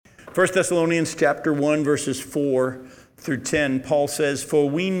1 Thessalonians chapter 1, verses 4 through 10, Paul says, "For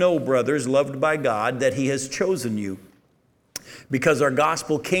we know, brothers, loved by God, that he has chosen you, because our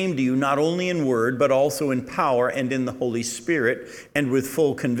gospel came to you not only in word, but also in power and in the Holy Spirit, and with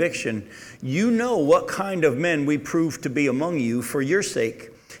full conviction. You know what kind of men we proved to be among you for your sake.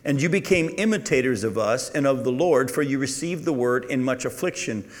 And you became imitators of us and of the Lord, for you received the word in much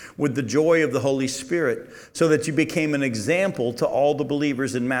affliction with the joy of the Holy Spirit, so that you became an example to all the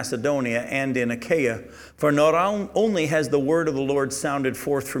believers in Macedonia and in Achaia. For not only has the word of the Lord sounded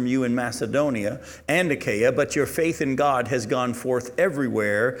forth from you in Macedonia and Achaia, but your faith in God has gone forth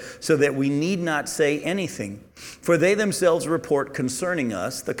everywhere, so that we need not say anything. For they themselves report concerning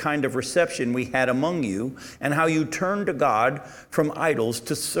us the kind of reception we had among you, and how you turned to God from idols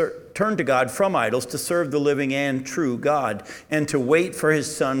to serve the living and true God, and to wait for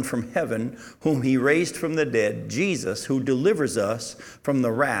his Son from heaven, whom he raised from the dead, Jesus, who delivers us from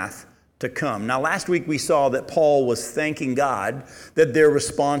the wrath to come." Now, last week we saw that Paul was thanking God that their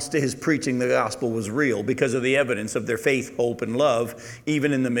response to his preaching the gospel was real because of the evidence of their faith, hope, and love,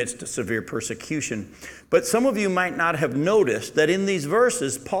 even in the midst of severe persecution. But some of you might not have noticed that in these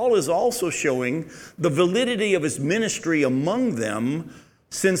verses, Paul is also showing the validity of his ministry among them,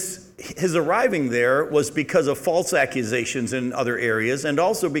 since his arriving there was because of false accusations in other areas, and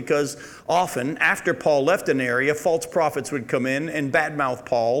also because often after Paul left an area, false prophets would come in and badmouth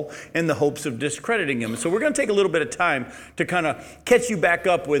Paul in the hopes of discrediting him. So we're going to take a little bit of time to kind of catch you back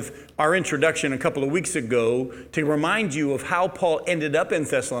up with our introduction a couple of weeks ago to remind you of how Paul ended up in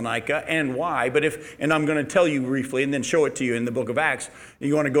Thessalonica and why. And I'm going to tell you briefly and then show it to you in the book of Acts.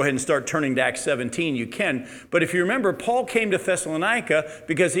 You want to go ahead and start turning to Acts 17, you can. But if you remember, Paul came to Thessalonica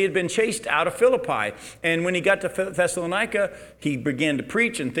because he had been chased out of Philippi. And when he got to Thessalonica, he began to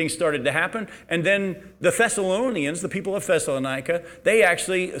preach and things started to happen. And then the Thessalonians, the people of Thessalonica,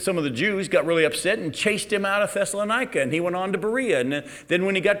 some of the Jews got really upset and chased him out of Thessalonica. And he went on to Berea. And then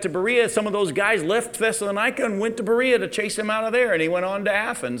when he got to Berea, some of those guys left Thessalonica and went to Berea to chase him out of there. And he went on to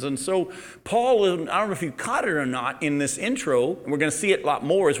Athens. And so Paul, I don't know if you caught it or not in this intro, and we're going to see it a lot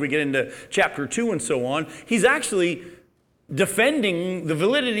more as we get into chapter 2 and so on, he's actually defending the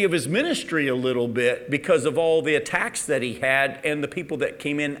validity of his ministry a little bit because of all the attacks that he had and the people that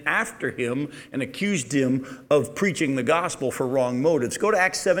came in after him and accused him of preaching the gospel for wrong motives. Go to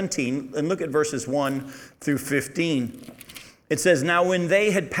Acts 17 and look at verses 1 through 15. It says, "Now when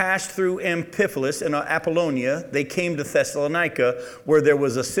they had passed through Amphipolis and Apollonia, they came to Thessalonica, where there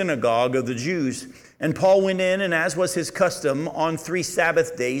was a synagogue of the Jews. And Paul went in, and as was his custom, on 3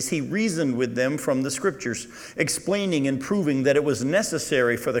 Sabbath days, he reasoned with them from the Scriptures, explaining and proving that it was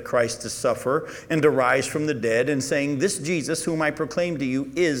necessary for the Christ to suffer and to rise from the dead, and saying, 'This Jesus, whom I proclaim to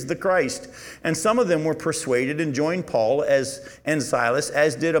you, is the Christ.' And some of them were persuaded and joined Paul and Silas,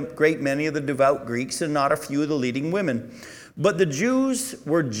 as did a great many of the devout Greeks, and not a few of the leading women. But the Jews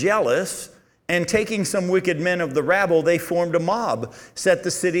were jealous, and taking some wicked men of the rabble, they formed a mob, set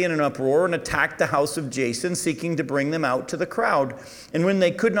the city in an uproar, and attacked the house of Jason, seeking to bring them out to the crowd. And when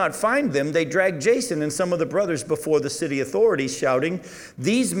they could not find them, they dragged Jason and some of the brothers before the city authorities, shouting,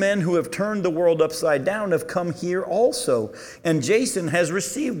 'These men who have turned the world upside down have come here also. And Jason has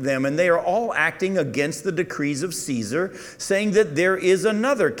received them, and they are all acting against the decrees of Caesar, saying that there is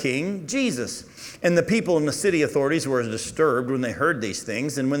another king, Jesus.' And the people in the city authorities were disturbed when they heard these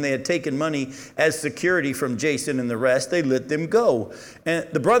things. And when they had taken money as security from Jason and the rest, they let them go. And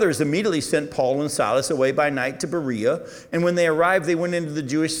the brothers immediately sent Paul and Silas away by night to Berea. And when they arrived, they went into the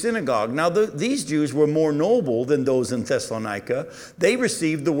Jewish synagogue. Now these Jews were more noble than those in Thessalonica. They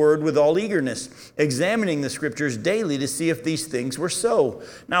received the word with all eagerness, examining the Scriptures daily to see if these things were so.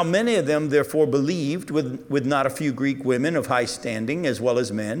 Now many of them therefore believed, with not a few Greek women of high standing as well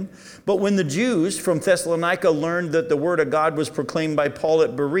as men. But when the Jews from Thessalonica learned that the word of God was proclaimed by Paul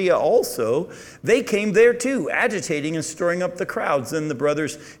at Berea also, they came there too, agitating and stirring up the crowds. Then the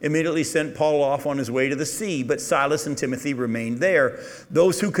brothers immediately sent Paul off on his way to the sea, but Silas and Timothy remained there.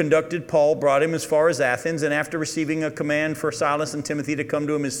 Those who conducted Paul brought him as far as Athens, and after receiving a command for Silas and Timothy to come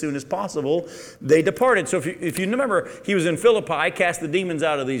to him as soon as possible, they departed. So if you remember, he was in Philippi, cast the demons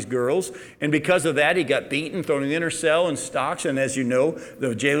out of these girls, and because of that, he got beaten, thrown in the inner cell in stocks, and as you know,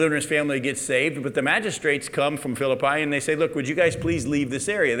 the jailer and his family gets saved. But the magistrates come from Philippi and they say, "Look, would you guys please leave this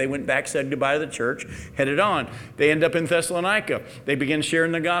area?" They went back, said goodbye to the church, headed on. They end up in Thessalonica. They begin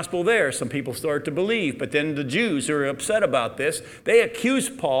sharing the gospel there. Some people start to believe. But then the Jews who are upset about this, they accuse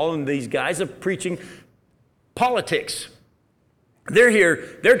Paul and these guys of preaching politics. They're here,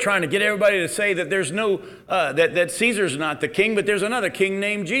 they're trying to get everybody to say that there's no, that Caesar's not the king, but there's another king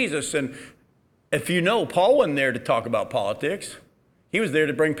named Jesus. And if you know, Paul wasn't there to talk about politics. He was there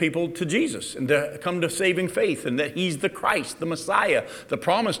to bring people to Jesus and to come to saving faith and that he's the Christ, the Messiah, the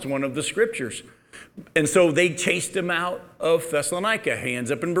promised one of the Scriptures. And so they chased him out of Thessalonica. He ends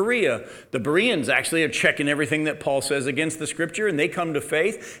up in Berea. The Bereans actually are checking everything that Paul says against the Scripture, and they come to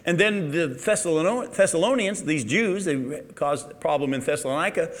faith. And then the Thessalonians, these Jews, they caused a problem in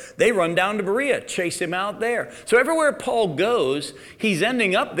Thessalonica, they run down to Berea, chase him out there. So everywhere Paul goes, he's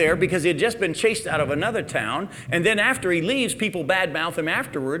ending up there because he had just been chased out of another town. And then after he leaves, people badmouth him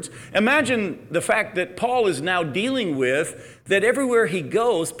afterwards. Imagine the fact that Paul is now dealing with that everywhere he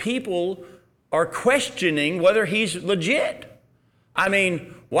goes, people are questioning whether he's legit. I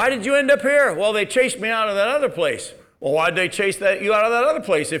mean, why did you end up here? Well, they chased me out of that other place. Well, why'd they chase you out of that other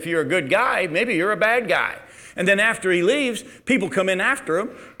place? If you're a good guy, maybe you're a bad guy. And then after he leaves, people come in after him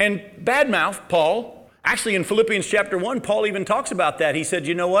and badmouth Paul. Actually, in Philippians chapter 1, Paul even talks about that. He said,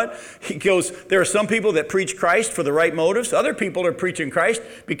 you know what? He goes, there are some people that preach Christ for the right motives. Other people are preaching Christ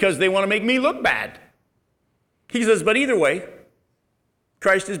because they want to make me look bad. He says, but either way,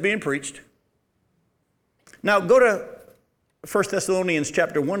 Christ is being preached. Now go to 1 Thessalonians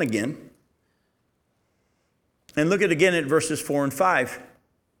chapter 1 again and look again at verses 4 and 5.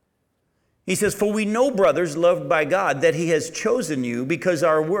 He says, for we know, brothers, loved by God, that he has chosen you because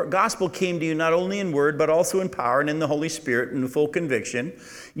our gospel came to you not only in word, but also in power and in the Holy Spirit and in full conviction.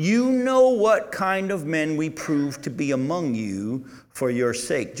 You know what kind of men we prove to be among you for your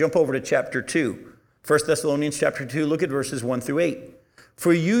sake. Jump over to chapter 2. 1 Thessalonians chapter 2, look at verses 1 through 8.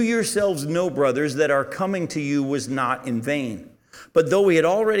 For you yourselves know, brothers, that our coming to you was not in vain. But though we had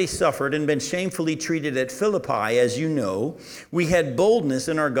already suffered and been shamefully treated at Philippi, as you know, we had boldness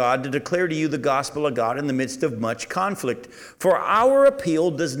in our God to declare to you the gospel of God in the midst of much conflict. For our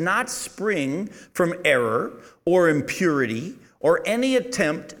appeal does not spring from error or impurity or any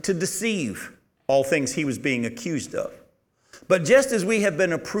attempt to deceive, all things he was being accused of. But just as we have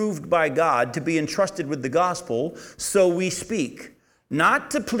been approved by God to be entrusted with the gospel, so we speak.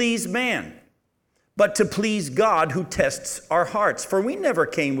 Not to please man, but to please God who tests our hearts. For we never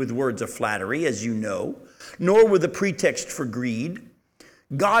came with words of flattery, as you know, nor with a pretext for greed.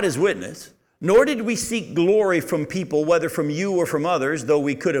 God is witness. Nor did we seek glory from people, whether from you or from others, though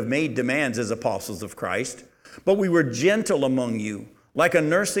we could have made demands as apostles of Christ. But we were gentle among you, like a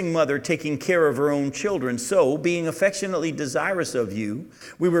nursing mother taking care of her own children. So, being affectionately desirous of you,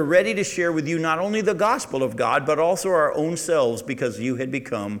 we were ready to share with you not only the gospel of God, but also our own selves, because you had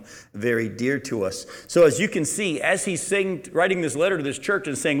become very dear to us. So as you can see, as he's writing this letter to this church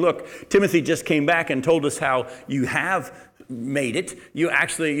and saying, look, Timothy just came back and told us how you have made it.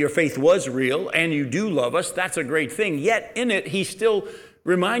 Your faith was real and you do love us. That's a great thing. Yet in it, he's still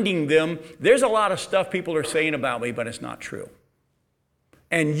reminding them, there's a lot of stuff people are saying about me, but it's not true.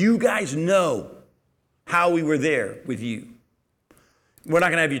 And you guys know how we were there with you. We're not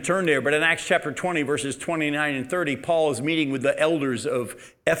going to have you turn there, but in Acts chapter 20, verses 29 and 30, Paul is meeting with the elders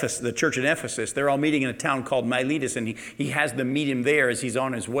of Ephesus, the church in Ephesus. They're all meeting in a town called Miletus, and he has them meet him there as he's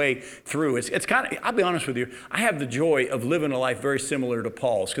on his way through. It's kind of, I'll be honest with you, I have the joy of living a life very similar to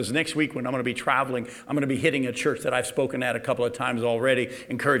Paul's, because next week when I'm going to be traveling, I'm going to be hitting a church that I've spoken at a couple of times already,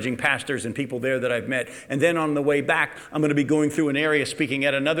 encouraging pastors and people there that I've met. And then on the way back, I'm going to be going through an area speaking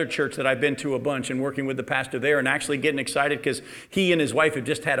at another church that I've been to a bunch and working with the pastor there and actually getting excited because he and his wife have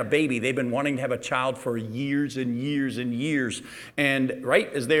just had a baby. They've been wanting to have a child for years and years and years. And right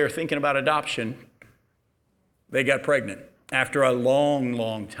as they are thinking about adoption, they got pregnant after a long,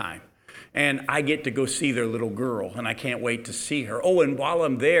 long time. And I get to go see their little girl, and I can't wait to see her. Oh, and while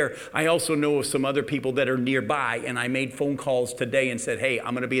I'm there, I also know of some other people that are nearby, and I made phone calls today and said, hey,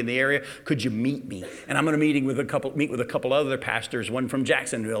 I'm going to be in the area. Could you meet me? And I'm going to meet with a couple other pastors, one from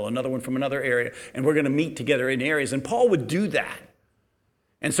Jacksonville, another one from another area, and we're going to meet together in areas. And Paul would do that.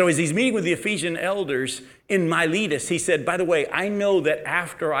 And so as he's meeting with the Ephesian elders in Miletus, he said, by the way, I know that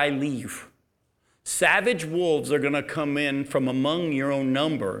after I leave, savage wolves are going to come in from among your own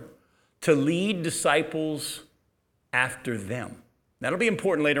number to lead disciples after them. That'll be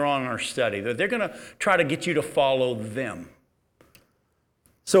important later on in our study, that they're going to try to get you to follow them.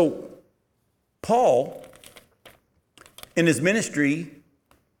 So Paul, in his ministry,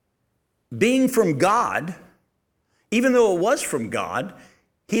 being from God, even though it was from God,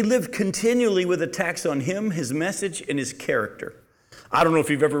 he lived continually with attacks on him, his message, and his character. I don't know if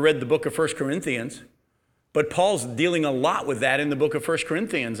you've ever read the book of 1 Corinthians, but Paul's dealing a lot with that in the book of 1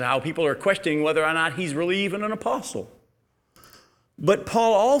 Corinthians, how people are questioning whether or not he's really even an apostle. But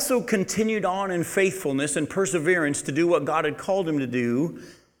Paul also continued on in faithfulness and perseverance to do what God had called him to do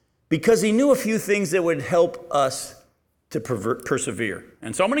because he knew a few things that would help us to persevere.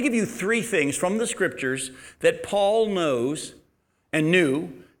 And so I'm going to give you 3 things from the scriptures that Paul knows and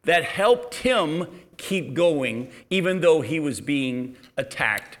knew that helped him keep going even though he was being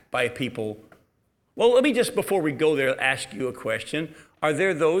attacked by people. Well, let me just, before we go there, ask you a question. Are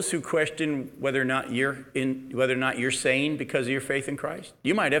there those who question whether or not you're sane because of your faith in Christ?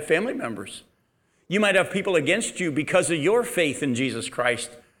 You might have family members. You might have people against you because of your faith in Jesus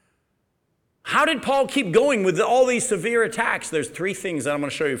Christ. How did Paul keep going with all these severe attacks? There's three things that I'm going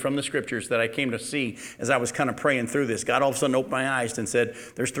to show you from the scriptures that I came to see as I was kind of praying through this. God all of a sudden opened my eyes and said,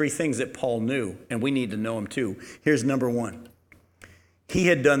 there's three things that Paul knew, and we need to know them too. Here's number one. He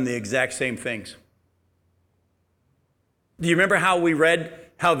had done the exact same things. Do you remember how we read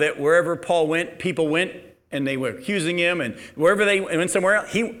how that wherever Paul went, people went and they were accusing him, and wherever they went somewhere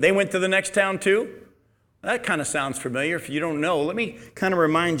else, they went to the next town too? That kind of sounds familiar. If you don't know, let me kind of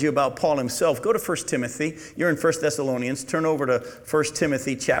remind you about Paul himself. Go to 1 Timothy. You're in 1 Thessalonians. Turn over to 1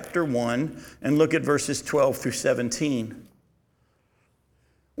 Timothy chapter 1 and look at verses 12 through 17.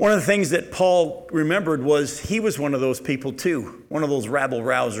 One of the things that Paul remembered was he was one of those people too, one of those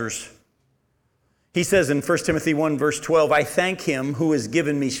rabble-rousers. He says in 1 Timothy 1 verse 12, I thank him who has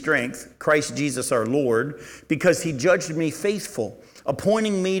given me strength, Christ Jesus our Lord, because he judged me faithful,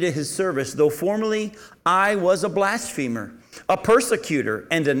 appointing me to his service, though formerly I was a blasphemer, a persecutor,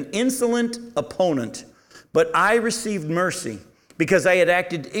 and an insolent opponent. But I received mercy, because I had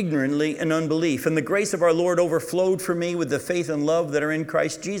acted ignorantly in unbelief, and the grace of our Lord overflowed for me with the faith and love that are in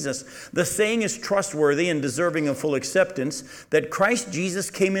Christ Jesus. The saying is trustworthy and deserving of full acceptance, that Christ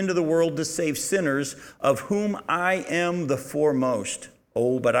Jesus came into the world to save sinners, of whom I am the foremost.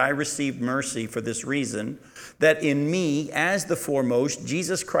 Oh, but I received mercy for this reason, that in me, as the foremost,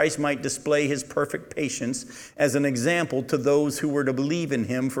 Jesus Christ might display his perfect patience as an example to those who were to believe in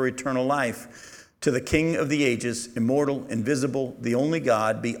him for eternal life. To the King of the ages, immortal, invisible, the only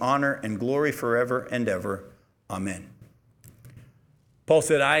God, be honor and glory forever and ever. Amen. Paul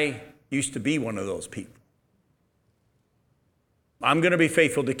said, I used to be one of those people. I'm going to be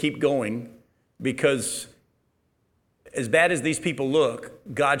faithful to keep going because as bad as these people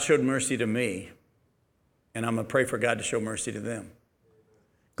look, God showed mercy to me, and I'm going to pray for God to show mercy to them.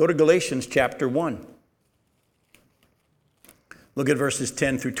 Go to Galatians chapter 1. Look at verses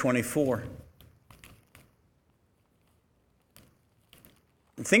 10 through 24.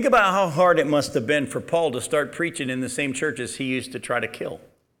 Think about how hard it must have been for Paul to start preaching in the same churches he used to try to kill.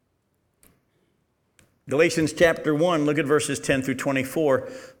 Galatians chapter 1, look at verses 10 through 24.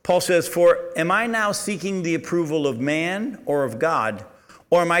 Paul says, For am I now seeking the approval of man or of God?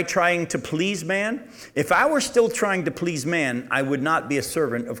 Or am I trying to please man? If I were still trying to please man, I would not be a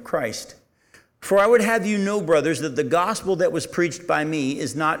servant of Christ. For I would have you know, brothers, that the gospel that was preached by me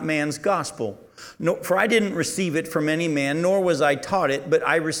is not man's gospel. No, for I didn't receive it from any man, nor was I taught it, but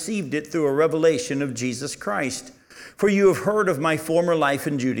I received it through a revelation of Jesus Christ. For you have heard of my former life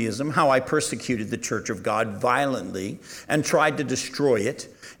in Judaism, how I persecuted the church of God violently and tried to destroy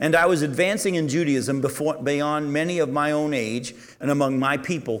it. And I was advancing in Judaism beyond many of my own age and among my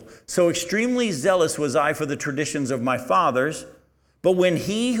people. So extremely zealous was I for the traditions of my fathers. But when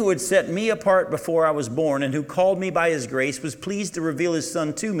he who had set me apart before I was born and who called me by his grace was pleased to reveal his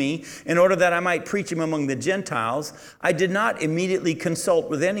son to me in order that I might preach him among the Gentiles, I did not immediately consult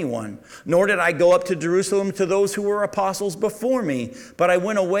with anyone, nor did I go up to Jerusalem to those who were apostles before me, but I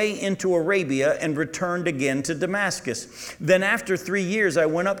went away into Arabia and returned again to Damascus. Then after 3 years I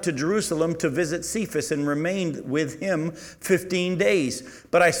went up to Jerusalem to visit Cephas and remained with him 15 days.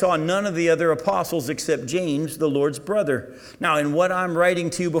 But I saw none of the other apostles except James, the Lord's brother. Now in what I'm writing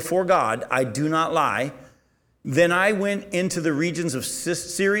to you before God, I do not lie. Then I went into the regions of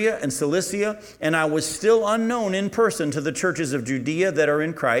Syria and Cilicia, and I was still unknown in person to the churches of Judea that are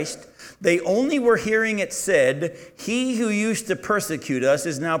in Christ. They only were hearing it said, he who used to persecute us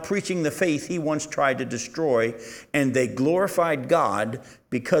is now preaching the faith he once tried to destroy, and they glorified God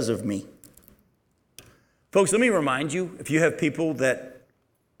because of me. Folks, let me remind you, if you have people that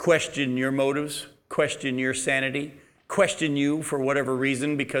question your motives, question your sanity, question you for whatever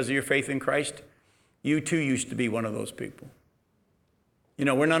reason because of your faith in Christ, you too used to be one of those people. You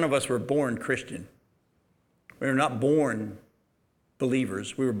know, none of us were born Christian. We were not born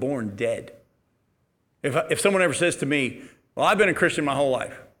believers. We were born dead. If someone ever says to me, well, I've been a Christian my whole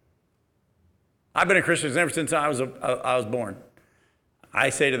life. I've been a Christian ever since I was born. I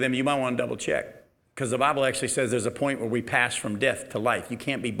say to them, you might want to double check, because the Bible actually says there's a point where we pass from death to life. You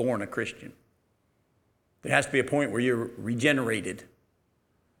can't be born a Christian. There has to be a point where you're regenerated.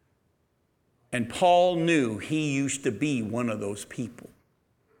 And Paul knew he used to be one of those people.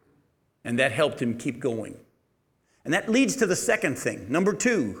 And that helped him keep going. And that leads to the second thing. Number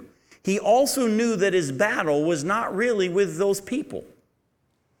two, he also knew that his battle was not really with those people,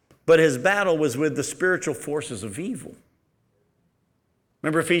 but his battle was with the spiritual forces of evil.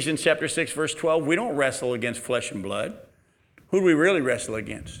 Remember Ephesians chapter 6, verse 12? We don't wrestle against flesh and blood. Who do we really wrestle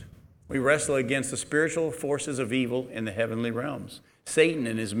against? We wrestle against the spiritual forces of evil in the heavenly realms, Satan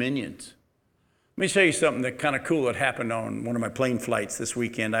and his minions. Let me show you something that kind of cool that happened on one of my plane flights this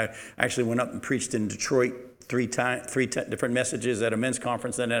weekend. I actually went up and preached in Detroit three different messages at a men's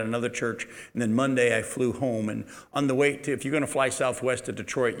conference, then at another church, and then Monday I flew home. And on the way to, if you're going to fly southwest to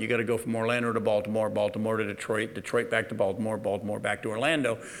Detroit, you got to go from Orlando to Baltimore, Baltimore to Detroit, Detroit back to Baltimore, Baltimore back to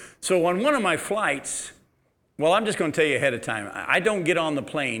Orlando. So on one of my flights, well, I'm just going to tell you ahead of time, I don't get on the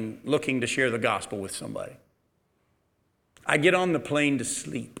plane looking to share the gospel with somebody. I get on the plane to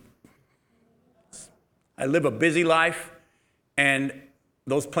sleep. I live a busy life, and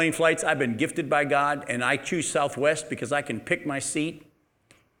those plane flights, I've been gifted by God, and I choose Southwest because I can pick my seat,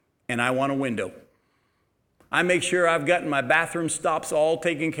 and I want a window. I make sure I've gotten my bathroom stops all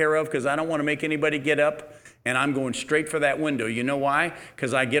taken care of because I don't want to make anybody get up, and I'm going straight for that window. You know why?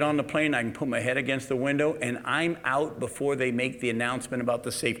 Because I get on the plane, I can put my head against the window, and I'm out before they make the announcement about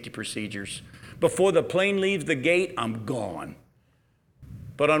the safety procedures. Before the plane leaves the gate, I'm gone.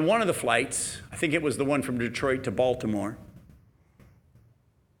 But on one of the flights, I think it was the one from Detroit to Baltimore,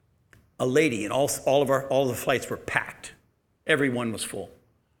 a lady, and all the flights were packed. Everyone was full.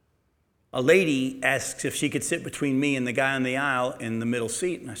 A lady asked if she could sit between me and the guy on the aisle in the middle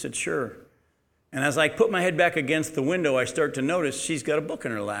seat, and I said, sure. And as I put my head back against the window, I start to notice she's got a book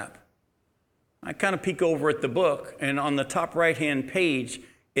in her lap. I kind of peek over at the book, and on the top right-hand page,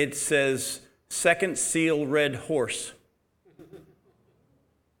 it says, Second Seal Red Horse.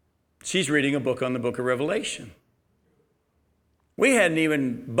 She's reading a book on the book of Revelation. We hadn't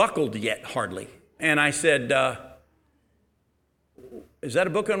even buckled yet, hardly. And I said, is that a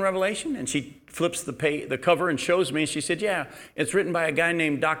book on Revelation? And she flips the cover and shows me. And she said, yeah, it's written by a guy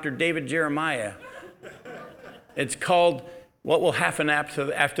named Dr. David Jeremiah. It's called What Will Happen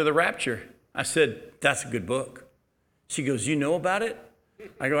After the Rapture. I said, that's a good book. She goes, you know about it?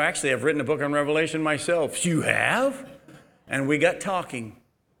 I go, actually, I've written a book on Revelation myself. You have? And we got talking.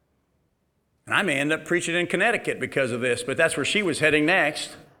 And I may end up preaching in Connecticut because of this, but that's where she was heading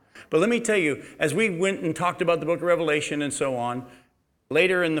next. But let me tell you, as we went and talked about the book of Revelation and so on,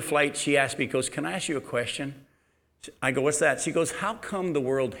 later in the flight, she asked me, goes, can I ask you a question? I go, what's that? She goes, how come the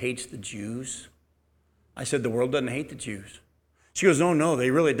world hates the Jews? I said, the world doesn't hate the Jews. She goes, no,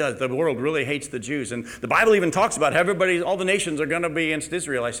 they really does. The world really hates the Jews. And the Bible even talks about how all the nations are going to be against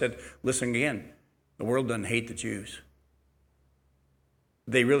Israel. I said, listen again, the world doesn't hate the Jews.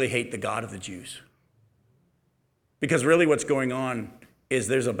 They really hate the God of the Jews. Because really what's going on is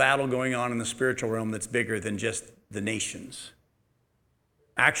there's a battle going on in the spiritual realm that's bigger than just the nations.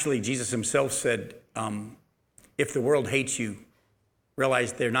 Actually, Jesus himself said, if the world hates you,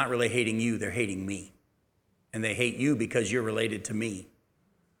 realize they're not really hating you, they're hating me. And they hate you because you're related to me.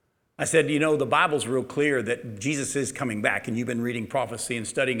 I said, the Bible's real clear that Jesus is coming back, and you've been reading prophecy and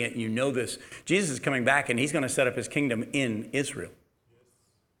studying it, and you know this. Jesus is coming back, and he's going to set up his kingdom in Israel.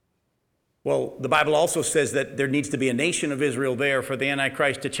 Well, the Bible also says that there needs to be a nation of Israel there for the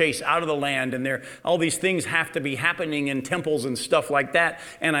Antichrist to chase out of the land, and all these things have to be happening in temples and stuff like that.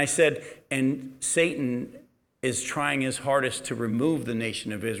 And I said, and Satan is trying his hardest to remove the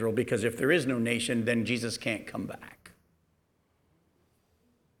nation of Israel, because if there is no nation, then Jesus can't come back.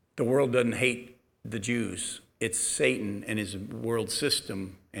 The world doesn't hate the Jews. It's Satan and his world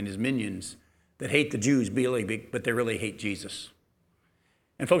system and his minions that hate the Jews, but they really hate Jesus.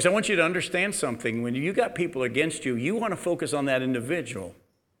 And folks, I want you to understand something. When you got people against you, you want to focus on that individual.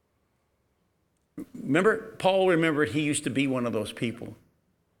 Paul remembered he used to be one of those people.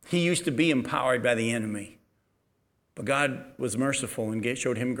 He used to be empowered by the enemy. But God was merciful and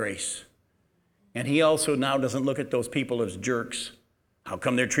showed him grace. And he also now doesn't look at those people as jerks. How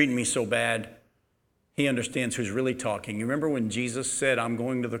come they're treating me so bad? He understands who's really talking. You remember when Jesus said, I'm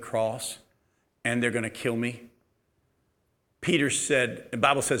going to the cross and they're going to kill me? Peter said, the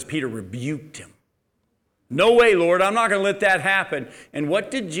Bible says Peter rebuked him. No way, Lord, I'm not going to let that happen. And what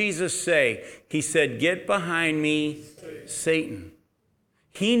did Jesus say? He said, get behind me, Satan.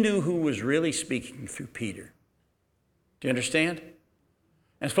 He knew who was really speaking through Peter. Do you understand?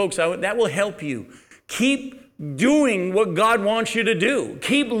 And folks, that will help you. Keep doing what God wants you to do.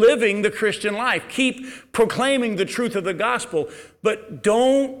 Keep living the Christian life. Keep proclaiming the truth of the gospel. But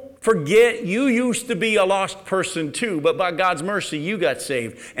don't forget, you used to be a lost person too, but by God's mercy, you got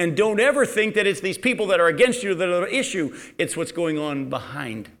saved. And don't ever think that it's these people that are against you that are the issue. It's what's going on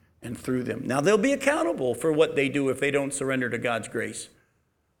behind and through them. Now, they'll be accountable for what they do if they don't surrender to God's grace.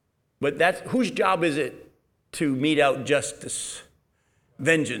 But whose job is it to mete out justice?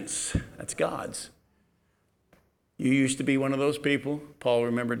 Vengeance. That's God's. You used to be one of those people. Paul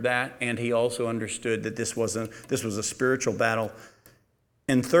remembered that, and he also understood that this was a spiritual battle.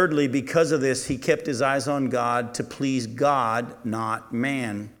 And thirdly, because of this, he kept his eyes on God to please God, not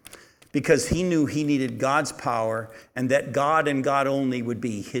man, because he knew he needed God's power and that God and God only would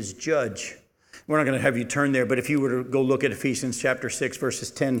be his judge. We're not going to have you turn there, but if you were to go look at Ephesians chapter 6,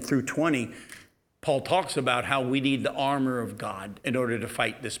 verses 10 through 20, Paul talks about how we need the armor of God in order to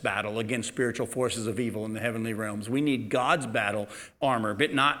fight this battle against spiritual forces of evil in the heavenly realms. We need God's battle armor,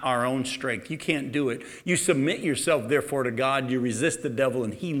 but not our own strength. You can't do it. You submit yourself, therefore, to God. You resist the devil,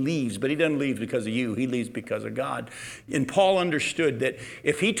 and he leaves. But he doesn't leave because of you. He leaves because of God. And Paul understood that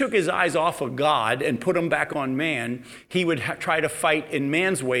if he took his eyes off of God and put them back on man, he would try to fight in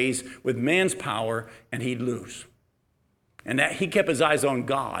man's ways with man's power, and he'd lose. And that he kept his eyes on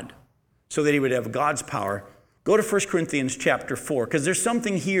God, so that he would have God's power. Go to 1 Corinthians chapter 4, because there's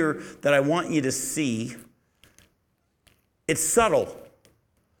something here that I want you to see. It's subtle,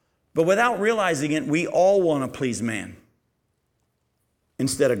 but without realizing it, we all want to please man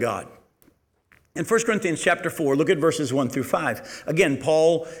instead of God. In 1 Corinthians chapter 4, look at verses 1 through 5. Again,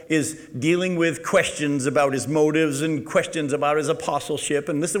 Paul is dealing with questions about his motives and questions about his apostleship.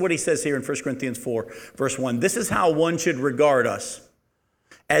 And this is what he says here in 1 Corinthians 4, verse 1. This is how one should regard us: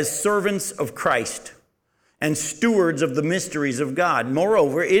 as servants of Christ and stewards of the mysteries of God.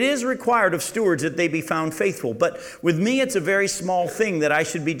 Moreover, it is required of stewards that they be found faithful. But with me, it's a very small thing that I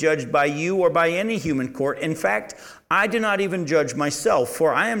should be judged by you or by any human court. In fact, I do not even judge myself,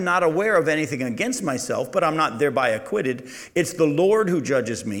 for I am not aware of anything against myself, but I'm not thereby acquitted. It's the Lord who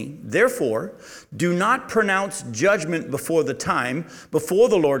judges me. Therefore, do not pronounce judgment before the time, before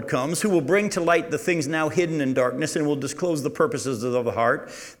the Lord comes, who will bring to light the things now hidden in darkness and will disclose the purposes of the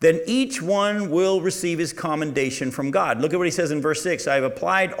heart. Then each one will receive his commendation from God. Look at what he says in verse 6. I have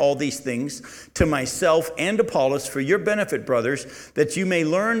applied all these things to myself and Apollos for your benefit, brothers, that you may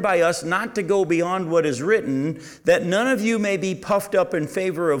learn by us not to go beyond what is written, that none of you may be puffed up in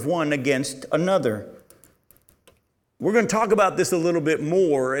favor of one against another. We're going to talk about this a little bit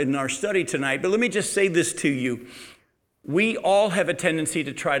more in our study tonight, but let me just say this to you. We all have a tendency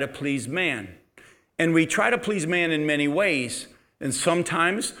to try to please man, and we try to please man in many ways. And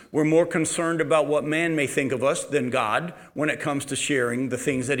sometimes we're more concerned about what man may think of us than God when it comes to sharing the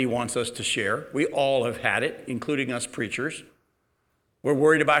things that he wants us to share. We all have had it, including us preachers. We're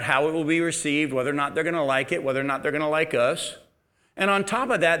worried about how it will be received, whether or not they're going to like it, whether or not they're going to like us. And on top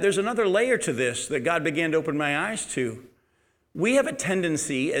of that, there's another layer to this that God began to open my eyes to. We have a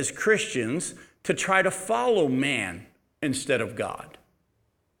tendency as Christians to try to follow man instead of God.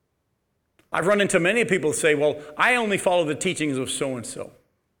 I've run into many people who say, well, I only follow the teachings of so-and-so.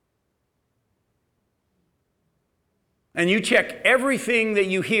 And you check everything that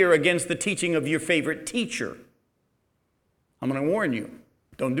you hear against the teaching of your favorite teacher. I'm going to warn you,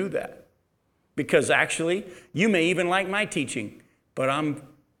 don't do that. Because actually, you may even like my teaching, but I'm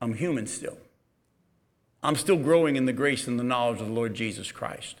human still. I'm still growing in the grace and the knowledge of the Lord Jesus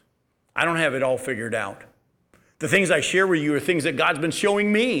Christ. I don't have it all figured out. The things I share with you are things that God's been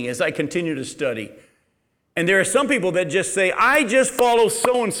showing me as I continue to study. And there are some people that just say, I just follow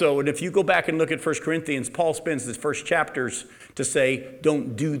so-and-so. And if you go back and look at 1 Corinthians, Paul spends the first chapters to say,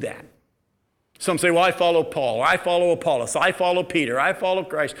 don't do that. Some say, well, I follow Paul, I follow Apollos, I follow Peter, I follow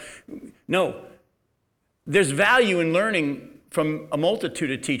Christ. No, there's value in learning from a multitude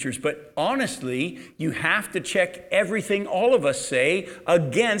of teachers, but honestly, you have to check everything all of us say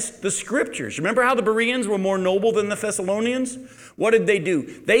against the scriptures. Remember how the Bereans were more noble than the Thessalonians? What did they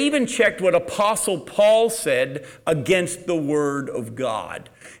do? They even checked what Apostle Paul said against the Word of God.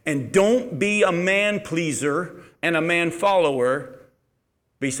 And don't be a man pleaser and a man follower.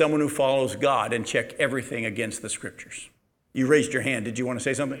 Be someone who follows God and check everything against the scriptures. You raised your hand. Did you want to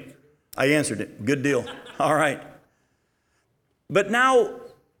say something? I answered it. Good deal. All right. But now,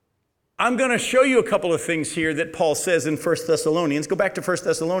 I'm going to show you a couple of things here that Paul says in 1 Thessalonians. Go back to 1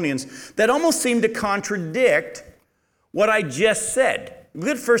 Thessalonians. That almost seem to contradict what I just said.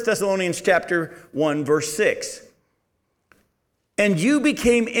 Look at 1 Thessalonians chapter 1, verse 6. And you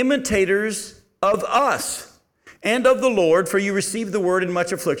became imitators of us and of the Lord, for you received the word in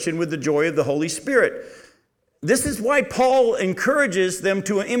much affliction with the joy of the Holy Spirit. This is why Paul encourages them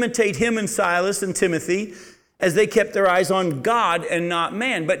to imitate him and Silas and Timothy, as they kept their eyes on God and not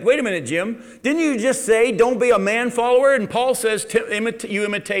man. But wait a minute, Jim. Didn't you just say, don't be a man follower? And Paul says, you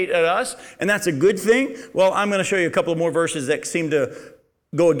imitate us, and that's a good thing? Well, I'm going to show you a couple of more verses that seem to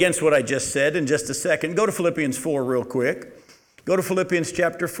go against what I just said in just a second. Go to Philippians 4 real quick. Go to Philippians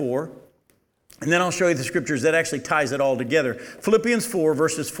chapter 4, and then I'll show you the scriptures that actually ties it all together. Philippians 4,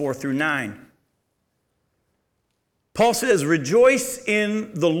 verses 4 through 9. Paul says, rejoice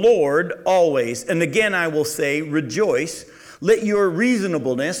in the Lord always. And again, I will say, rejoice. Let your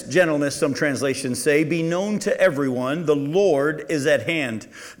reasonableness, gentleness, some translations say, be known to everyone. The Lord is at hand.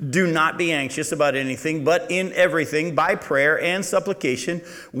 Do not be anxious about anything, but in everything, by prayer and supplication,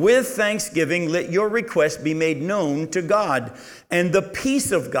 with thanksgiving, let your requests be made known to God. And the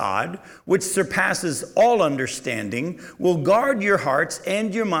peace of God, which surpasses all understanding, will guard your hearts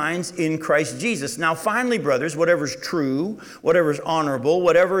and your minds in Christ Jesus. Now, finally, brothers, whatever is true, whatever is honorable,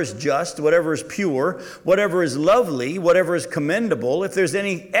 whatever is just, whatever is pure, whatever is lovely, whatever is commendable, if there's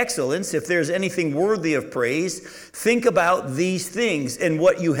any excellence, if there's anything worthy of praise, think about these things. And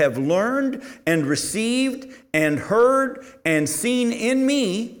what you have learned and received and heard and seen in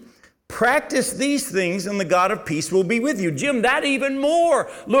me, practice these things, and the God of peace will be with you. Jim, that even more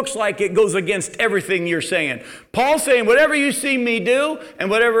looks like it goes against everything you're saying. Paul's saying, whatever you see me do and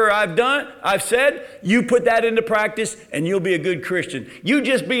whatever I've said, you put that into practice and you'll be a good Christian. You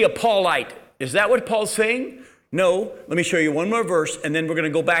just be a Paulite. Is that what Paul's saying? No. Let me show you one more verse, and then we're going to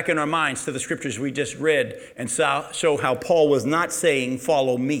go back in our minds to the scriptures we just read and show how Paul was not saying,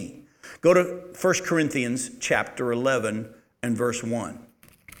 follow me. Go to 1 Corinthians chapter 11 and verse 1.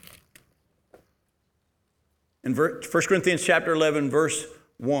 In 1 Corinthians chapter 11, verse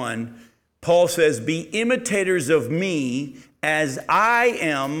 1, Paul says, be imitators of me as I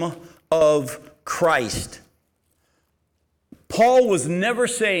am of Christ. Paul was never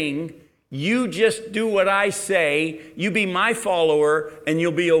saying, you just do what I say, you be my follower, and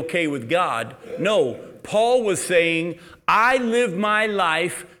you'll be okay with God. No, Paul was saying, I live my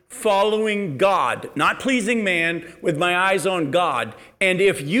life following God, not pleasing man, with my eyes on God. And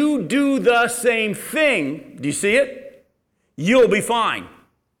if you do the same thing, do you see it? You'll be fine.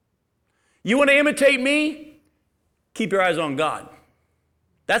 You want to imitate me? Keep your eyes on God.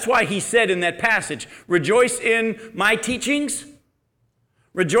 That's why he said in that passage, rejoice in my teachings.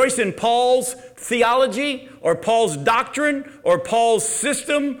 Rejoice in Paul's theology or Paul's doctrine or Paul's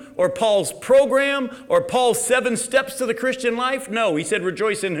system or Paul's program or Paul's 7 steps to the Christian life. No, he said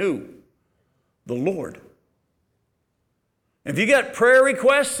rejoice in who? The Lord. If you got prayer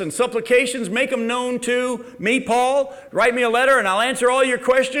requests and supplications, make them known to me, Paul. Write me a letter and I'll answer all your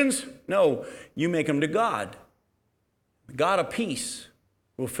questions. No, you make them to God. The God of peace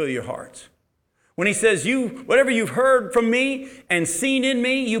will fill your hearts. When he says, whatever you've heard from me and seen in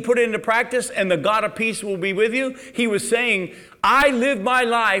me, you put it into practice and the God of peace will be with you. He was saying, I live my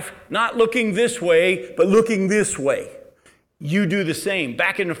life not looking this way, but looking this way. You do the same.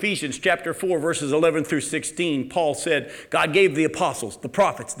 Back in Ephesians chapter 4, verses 11 through 16, Paul said, God gave the apostles, the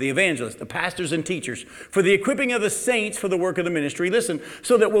prophets, the evangelists, the pastors and teachers for the equipping of the saints for the work of the ministry. Listen,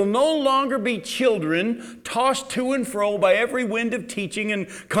 so that we'll no longer be children tossed to and fro by every wind of teaching and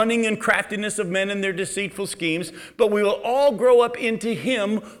cunning and craftiness of men and their deceitful schemes, but we will all grow up into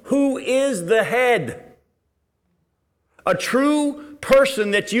him who is the head. A true person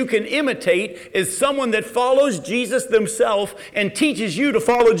that you can imitate is someone that follows Jesus themselves and teaches you to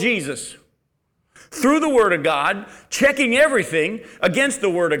follow Jesus. Through the Word of God, checking everything against the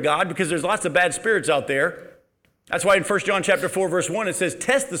Word of God, because there's lots of bad spirits out there. That's why in 1 John chapter 4, verse 1, it says,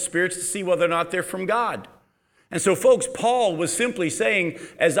 test the spirits to see whether or not they're from God. And so, folks, Paul was simply saying,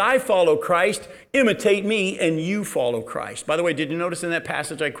 as I follow Christ, imitate me and you follow Christ. By the way, did you notice in that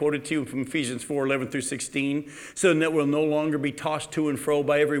passage I quoted to you from Ephesians 4, 11 through 16, so that we'll no longer be tossed to and fro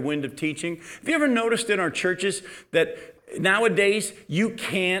by every wind of teaching? Have you ever noticed in our churches that nowadays you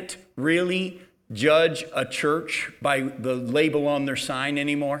can't really judge a church by the label on their sign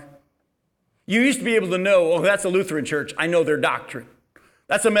anymore? You used to be able to know, oh, that's a Lutheran church, I know their doctrine.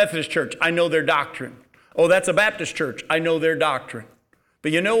 That's a Methodist church, I know their doctrine. Oh, that's a Baptist church. I know their doctrine.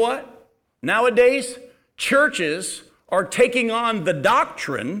 But you know what? Nowadays, churches are taking on the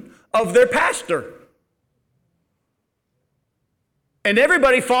doctrine of their pastor. And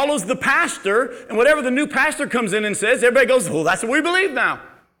everybody follows the pastor, and whatever the new pastor comes in and says, everybody goes, well, that's what we believe now.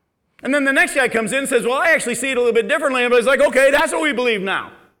 And then the next guy comes in and says, well, I actually see it a little bit differently. And everybody's like, okay, that's what we believe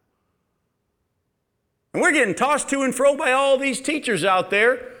now. And we're getting tossed to and fro by all these teachers out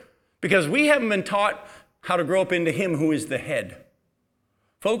there because we haven't been taught how to grow up into him who is the head.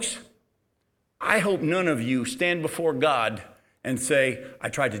 Folks, I hope none of you stand before God and say, I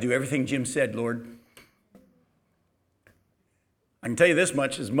tried to do everything Jim said, Lord. I can tell you this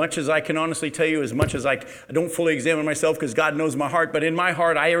much as I can honestly tell you, as much as I don't fully examine myself because God knows my heart, but in my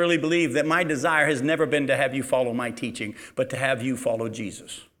heart, I really believe that my desire has never been to have you follow my teaching, but to have you follow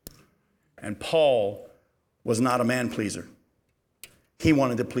Jesus. And Paul was not a man pleaser. He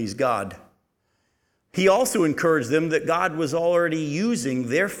wanted to please God. He also encouraged them that God was already using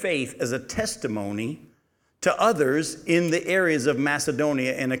their faith as a testimony to others in the areas of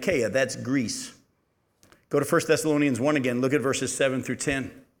Macedonia and Achaia. That's Greece. Go to 1 Thessalonians 1 again. Look at verses 7 through 10.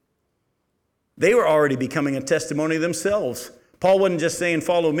 They were already becoming a testimony themselves. Paul wasn't just saying,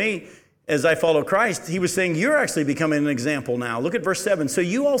 follow me as I follow Christ. He was saying, you're actually becoming an example now. Look at verse 7. So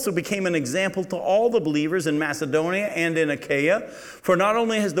you also became an example to all the believers in Macedonia and in Achaia. For not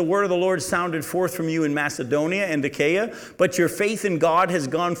only has the word of the Lord sounded forth from you in Macedonia and Achaia, but your faith in God has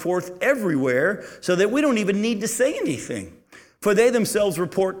gone forth everywhere, so that we don't even need to say anything. For they themselves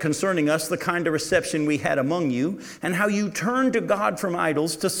report concerning us the kind of reception we had among you, and how you turned to God from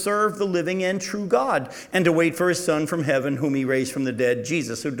idols to serve the living and true God, and to wait for his Son from heaven, whom he raised from the dead,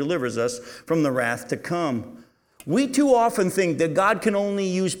 Jesus, who delivers us from the wrath to come. We too often think that God can only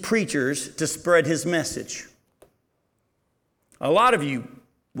use preachers to spread his message. A lot of you,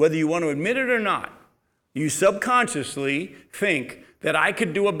 whether you want to admit it or not, you subconsciously think that I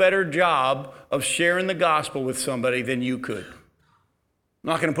could do a better job of sharing the gospel with somebody than you could. I'm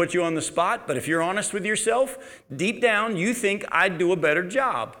not going to put you on the spot, but if you're honest with yourself, deep down you think I'd do a better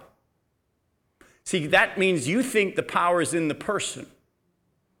job. See, that means you think the power is in the person.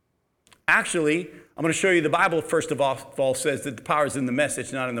 Actually, I'm going to show you the Bible, first of all, says that the power is in the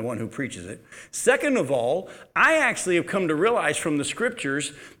message, not in the one who preaches it. Second of all, I actually have come to realize from the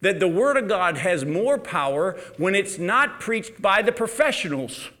scriptures that the Word of God has more power when it's not preached by the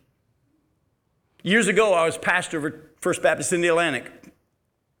professionals. Years ago, I was pastor of First Baptist in the Atlantic.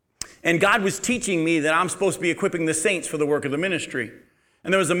 And God was teaching me that I'm supposed to be equipping the saints for the work of the ministry.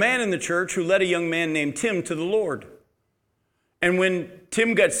 And there was a man in the church who led a young man named Tim to the Lord. And when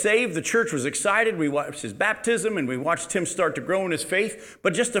Tim got saved, the church was excited. We watched his baptism and we watched Tim start to grow in his faith.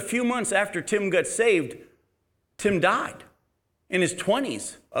 But just a few months after Tim got saved, Tim died in his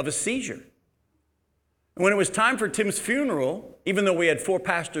 20s of a seizure. And when it was time for Tim's funeral, even though we had 4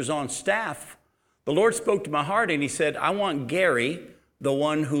 pastors on staff, the Lord spoke to my heart and he said, I want Gary, the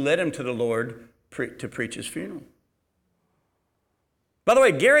one who led him to the Lord, to preach his funeral. By the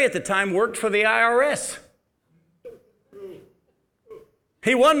way, Gary at the time worked for the IRS.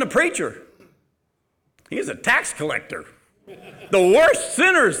 He wasn't a preacher. He was a tax collector. The worst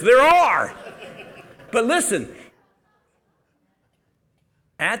sinners there are. But listen,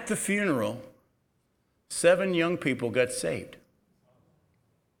 at the funeral, 7 young people got saved.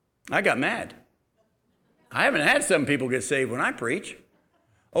 I got mad. I haven't had 7 people get saved when I preach.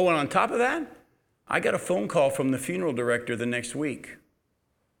 Oh, and on top of that, I got a phone call from the funeral director the next week.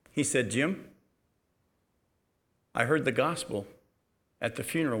 He said, Jim, I heard the gospel at the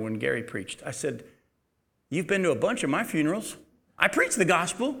funeral when Gary preached. I said, you've been to a bunch of my funerals. I preach the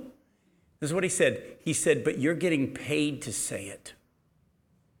gospel. This is what he said. He said, but you're getting paid to say it.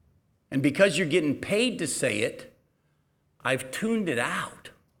 And because you're getting paid to say it, I've tuned it out.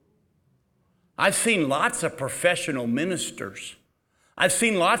 I've seen lots of professional ministers. I've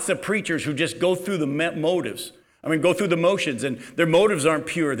seen lots of preachers who just go through the motives. Go through the motions, and their motives aren't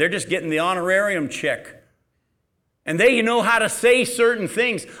pure. They're just getting the honorarium check. And they know how to say certain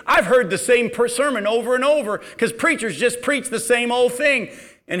things. I've heard the same sermon over and over because preachers just preach the same old thing.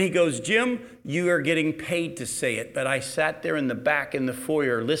 And he goes, Jim, you are getting paid to say it. But I sat there in the back in the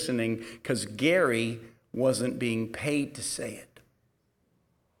foyer listening because Gary wasn't being paid to say it.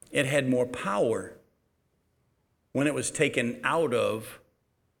 It had more power when it was taken out of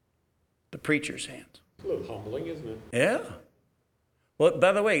the preacher's hands. It's a little humbling, isn't it? Yeah. Well,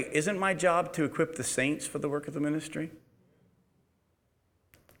 by the way, isn't my job to equip the saints for the work of the ministry?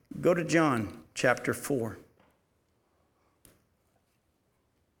 Go to John chapter 4.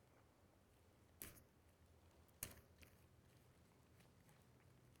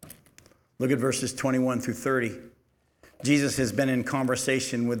 Look at verses 21 through 30. Jesus has been in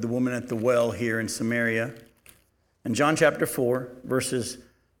conversation with the woman at the well here in Samaria. In John chapter 4, verses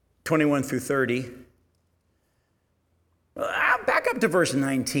 21 through 30. Back up to verse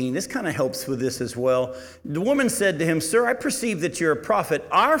 19. This kind of helps with this as well. The woman said to him, Sir, I perceive that you're a prophet.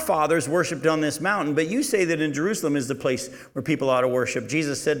 Our fathers worshipped on this mountain, but you say that in Jerusalem is the place where people ought to worship.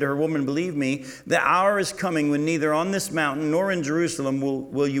 Jesus said to her, Woman, believe me, the hour is coming when neither on this mountain nor in Jerusalem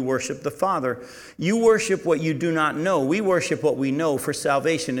will you worship the Father. You worship what you do not know. We worship what we know, for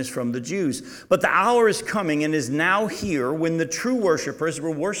salvation is from the Jews. But the hour is coming and is now here when the true worshipers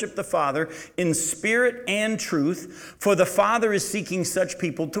will worship the Father in spirit and truth, for the Father is seeking seeking such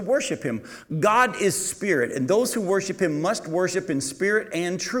people to worship him. God is spirit, and those who worship him must worship in spirit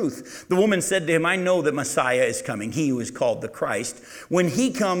and truth. The woman said to him, I know that Messiah is coming, he who is called the Christ. When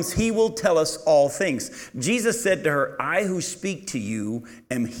he comes, he will tell us all things. Jesus said to her, I who speak to you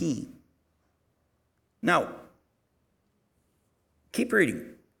am he. Now, keep reading.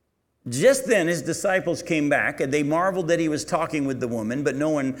 Just then his disciples came back, and they marveled that he was talking with the woman, but no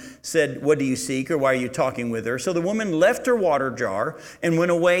one said, what do you seek, or why are you talking with her? So the woman left her water jar and went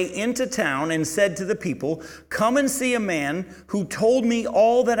away into town and said to the people, come and see a man who told me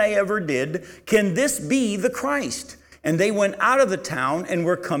all that I ever did. Can this be the Christ? And they went out of the town and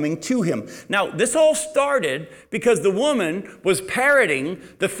were coming to him. Now, this all started because the woman was parroting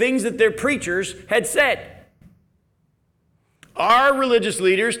the things that their preachers had said. Our religious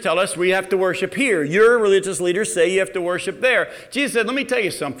leaders tell us we have to worship here. Your religious leaders say you have to worship there. Jesus said, let me tell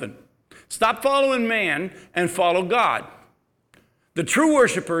you something. Stop following man and follow God. The true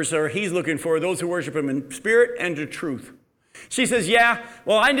worshipers are, he's looking for those who worship him in spirit and in truth. She says, yeah,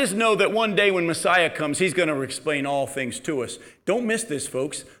 well, I just know that one day when Messiah comes, he's going to explain all things to us. Don't miss this,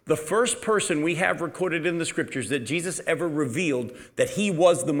 folks. The first person we have recorded in the scriptures that Jesus ever revealed that he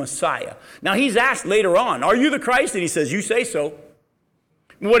was the Messiah. Now, he's asked later on, are you the Christ? And he says, you say so.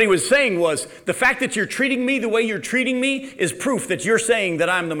 What he was saying was, the fact that you're treating me the way you're treating me is proof that you're saying that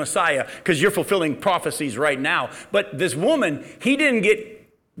I'm the Messiah because you're fulfilling prophecies right now. But this woman, he didn't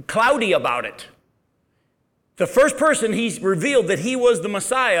get cloudy about it. The first person he revealed that he was the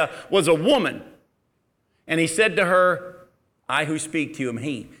Messiah was a woman. And he said to her, I who speak to you am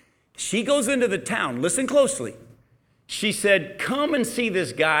he. She goes into the town. Listen closely. She said, come and see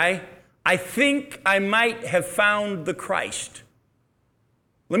this guy. I think I might have found the Christ.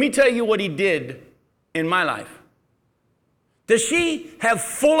 Let me tell you what he did in my life. Does she have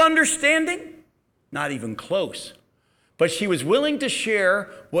full understanding? Not even close. But she was willing to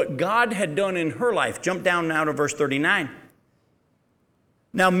share what God had done in her life. Jump down now to verse 39.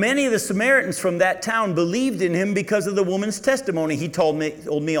 Now, many of the Samaritans from that town believed in him because of the woman's testimony. He told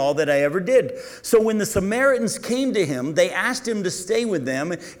me all that I ever did. So when the Samaritans came to him, they asked him to stay with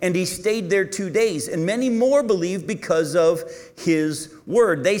them, and he stayed there 2 days. And many more believed because of his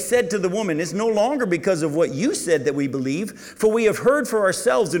word. They said to the woman, it's no longer because of what you said that we believe, for we have heard for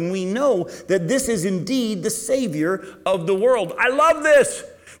ourselves, and we know that this is indeed the Savior of the world. I love this.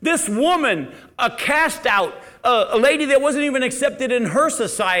 This woman, a cast out, a lady that wasn't even accepted in her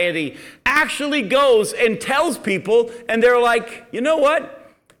society, actually goes and tells people, and they're like, you know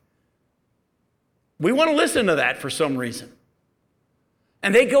what? We want to listen to that for some reason.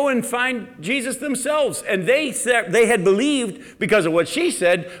 And they go and find Jesus themselves. And they had believed because of what she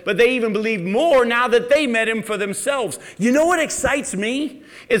said, but they even believed more now that they met him for themselves. You know what excites me?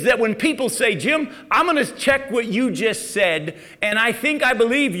 Is that when people say, Jim, I'm going to check what you just said, and I think I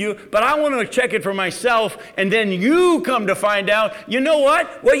believe you, but I want to check it for myself, and then you come to find out, you know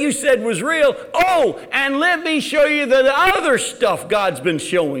what? What you said was real. Oh, and let me show you the other stuff God's been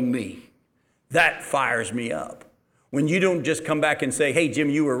showing me. That fires me up. When you don't just come back and say, hey, Jim,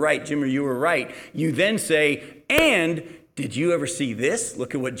 you were right. Jim, you were right. You then say, and did you ever see this?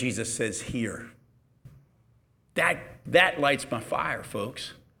 Look at what Jesus says here. That lights my fire,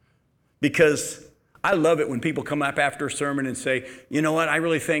 folks. Because I love it when people come up after a sermon and say, you know what, I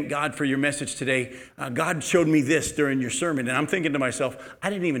really thank God for your message today. God showed me this during your sermon. And I'm thinking to myself, I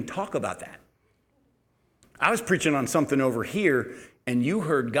didn't even talk about that. I was preaching on something over here, and you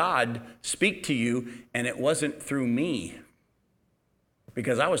heard God speak to you, and it wasn't through me.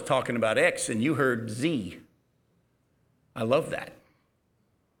 Because I was talking about X, and you heard Z. I love that.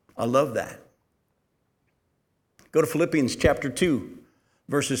 I love that. Go to Philippians chapter 2,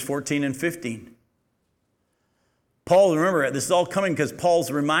 verses 14 and 15. Paul, remember, this is all coming because Paul's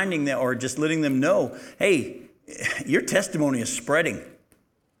reminding them, or just letting them know, hey, your testimony is spreading.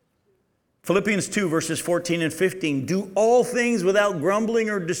 Philippians 2, verses 14 and 15. Do all things without grumbling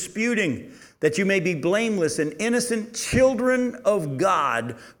or disputing, that you may be blameless and innocent children of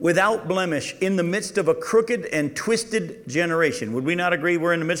God, without blemish, in the midst of a crooked and twisted generation. Would we not agree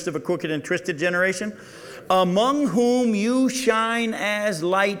we're in the midst of a crooked and twisted generation? Among whom you shine as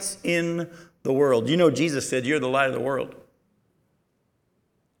lights in the world. You know, Jesus said, you're the light of the world.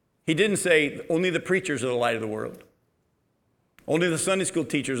 He didn't say only the preachers are the light of the world. Only the Sunday school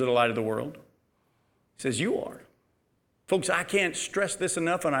teachers are the light of the world. He says, you are. Folks, I can't stress this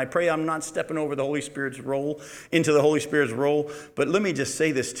enough, and I pray I'm not stepping over the Holy Spirit's role, into the Holy Spirit's role, but let me just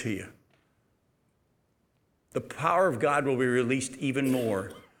say this to you. The power of God will be released even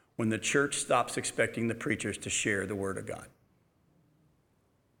more when the church stops expecting the preachers to share the Word of God.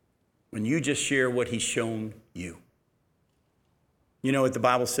 When you just share what He's shown you. You know what the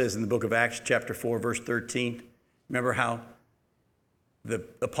Bible says in the book of Acts, chapter 4, verse 13? Remember how the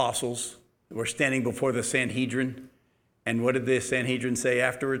apostles were standing before the Sanhedrin? And what did the Sanhedrin say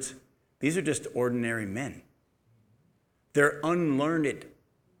afterwards? These are just ordinary men. They're unlearned.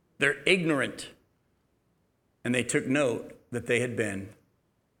 They're ignorant. And they took note that they had been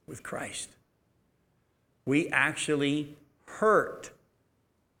with Christ. We actually hurt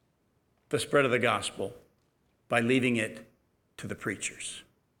the spread of the gospel by leaving it to the preachers.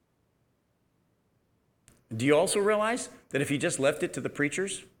 Do you also realize that if you just left it to the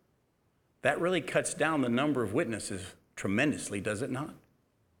preachers, that really cuts down the number of witnesses tremendously, does it not?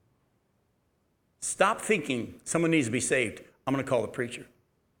 Stop thinking someone needs to be saved. I'm going to call the preacher.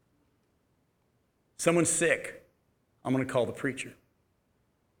 Someone's sick. I'm going to call the preacher.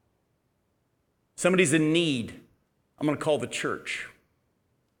 Somebody's in need. I'm going to call the church.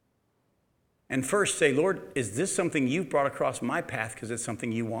 And first say, Lord, is this something you've brought across my path because it's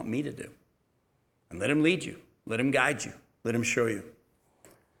something you want me to do? And let him lead you. Let him guide you. Let him show you.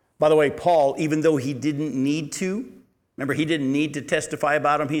 By the way, Paul, even though he didn't need to, remember, he didn't need to testify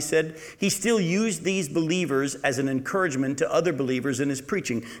about them, he said, he still used these believers as an encouragement to other believers in his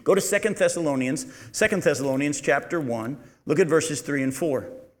preaching. Go to 2 Thessalonians chapter 1. Look at verses 3 and 4.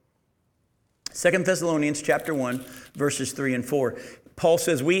 2 Thessalonians chapter 1, verses 3 and 4. Paul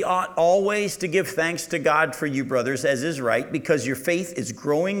says, we ought always to give thanks to God for you, brothers, as is right, because your faith is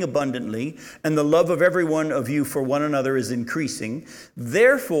growing abundantly, and the love of every one of you for one another is increasing.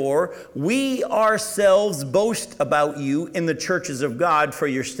 Therefore, we ourselves boast about you in the churches of God for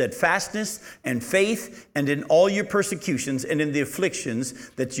your steadfastness and faith, and in all your persecutions and in the afflictions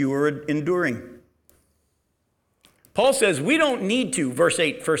that you are enduring. Paul says we don't need to, verse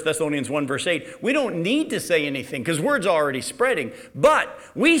 8, 1 Thessalonians 1, verse 8, we don't need to say anything because word's already spreading, but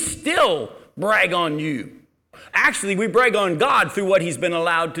we still brag on you. Actually, we brag on God through what he's been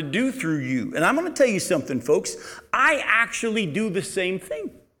allowed to do through you. And I'm going to tell you something, folks. I actually do the same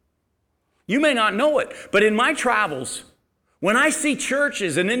thing. You may not know it, but in my travels, when I see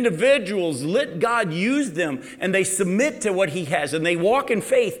churches and individuals let God use them and they submit to what he has and they walk in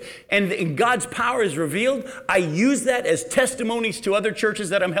faith and God's power is revealed, I use that as testimonies to other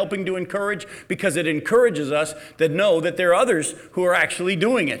churches that I'm helping to encourage because it encourages us to know that there are others who are actually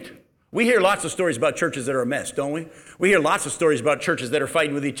doing it. We hear lots of stories about churches that are a mess, don't we? We hear lots of stories about churches that are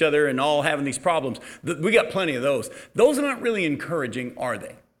fighting with each other and all having these problems. We got plenty of those. Those are not really encouraging, are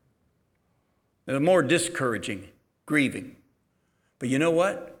they? They're more discouraging, grieving. But you know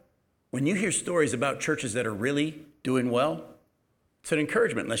what? When you hear stories about churches that are really doing well, it's an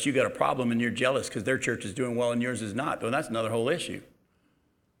encouragement, unless you got a problem and you're jealous because their church is doing well and yours is not. Well, that's another whole issue.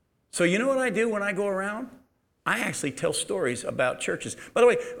 So you know what I do when I go around? I actually tell stories about churches. By the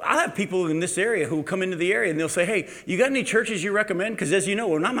way, I have people in this area who come into the area and they'll say, hey, you got any churches you recommend? Because as you know,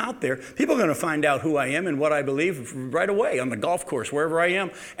 when I'm out there, people are going to find out who I am and what I believe right away on the golf course, wherever I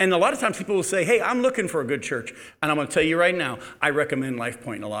am. And a lot of times people will say, hey, I'm looking for a good church. And I'm going to tell you right now, I recommend Life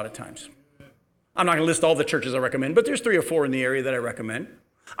Point a lot of times. I'm not going to list all the churches I recommend, but there's 3 or 4 in the area that I recommend.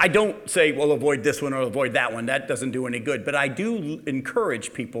 I don't say, well, avoid this one or avoid that one. That doesn't do any good. But I do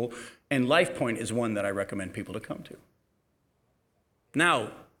encourage people, and Life Point is one that I recommend people to come to.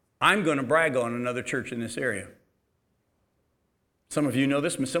 Now, I'm going to brag on another church in this area. Some of you know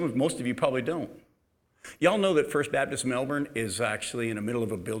this, but most of you probably don't. Y'all know that First Baptist Melbourne is actually in the middle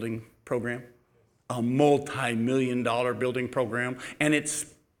of a building program, a multi-million-dollar building program, and it's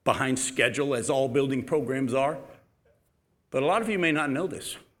behind schedule, as all building programs are. But a lot of you may not know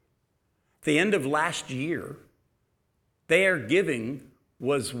this. At the end of last year, their giving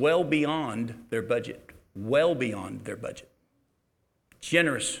was well beyond their budget. Well beyond their budget.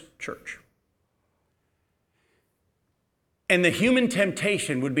 Generous church. And the human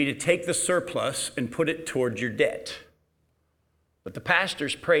temptation would be to take the surplus and put it towards your debt. But the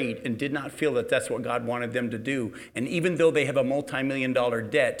pastors prayed and did not feel that that's what God wanted them to do. And even though they have a multi-million-dollar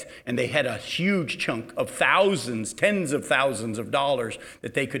debt and they had a huge chunk of thousands, tens of thousands of dollars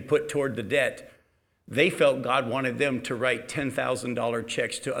that they could put toward the debt, they felt God wanted them to write $10,000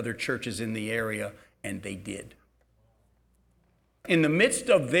 checks to other churches in the area, and they did. In the midst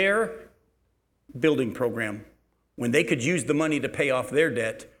of their building program, when they could use the money to pay off their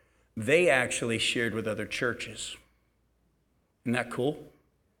debt, they actually shared with other churches. Isn't that cool?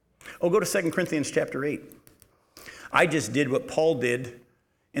 Oh, go to 2 Corinthians chapter 8. I just did what Paul did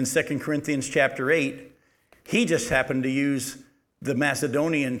in 2 Corinthians chapter 8. He just happened to use the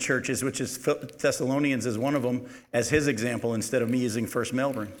Macedonian churches, which is Thessalonians is one of them, as his example instead of me using First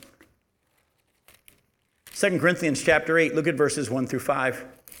Melbourne. 2 Corinthians chapter 8, look at verses 1 through 5.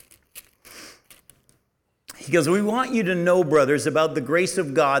 He goes, we want you to know, brothers, about the grace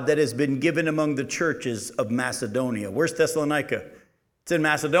of God that has been given among the churches of Macedonia. Where's Thessalonica? It's in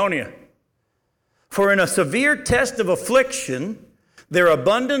Macedonia. For in a severe test of affliction, their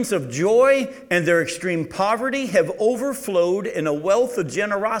abundance of joy and their extreme poverty have overflowed in a wealth of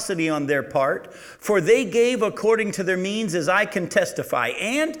generosity on their part, for they gave according to their means, as I can testify,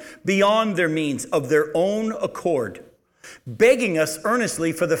 and beyond their means of their own accord, begging us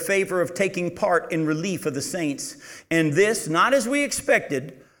earnestly for the favor of taking part in relief of the saints. And this, not as we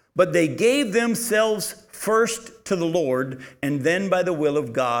expected, but they gave themselves first to the Lord, and then by the will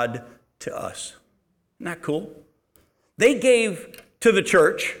of God to us. Isn't that cool? They gave to the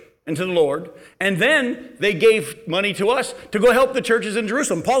church and to the Lord, and then they gave money to us to go help the churches in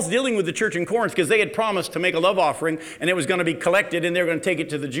Jerusalem. Paul's dealing with the church in Corinth because they had promised to make a love offering, and it was going to be collected, and they were going to take it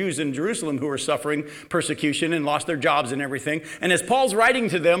to the Jews in Jerusalem who were suffering persecution and lost their jobs and everything. And as Paul's writing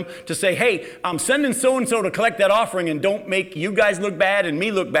to them to say, hey, I'm sending so-and-so to collect that offering, and don't make you guys look bad and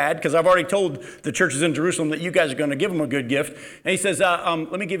me look bad, because I've already told the churches in Jerusalem that you guys are going to give them a good gift. And he says,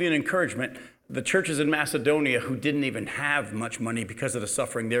 let me give you an encouragement. The churches in Macedonia who didn't even have much money because of the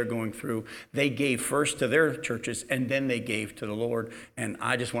suffering they're going through, they gave first to their churches and then they gave to the Lord. And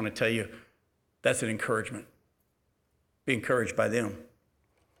I just want to tell you, that's an encouragement. Be encouraged by them.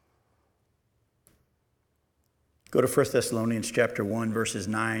 Go to 1 Thessalonians chapter 1, verses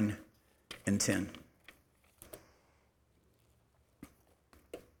 9 and 10.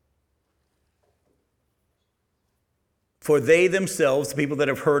 For they themselves, the people that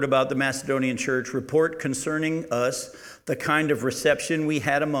have heard about the Macedonian church, report concerning us the kind of reception we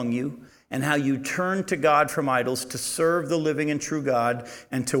had among you, and how you turned to God from idols to serve the living and true God,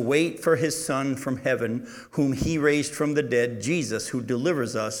 and to wait for his Son from heaven, whom he raised from the dead, Jesus, who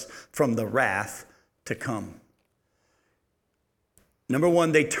delivers us from the wrath to come. Number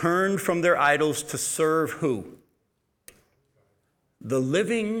one, they turned from their idols to serve who? The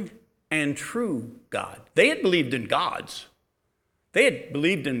living and true God. They had believed in gods. They had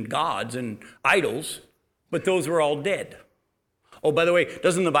believed in gods and idols, but those were all dead. Oh, by the way,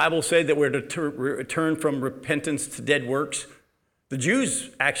 doesn't the Bible say that we're to turn from repentance to dead works? The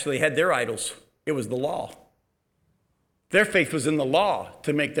Jews actually had their idols. It was the law. Their faith was in the law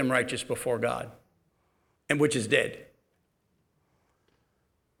to make them righteous before God, and which is dead.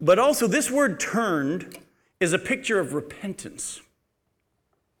 But also this word turned is a picture of repentance.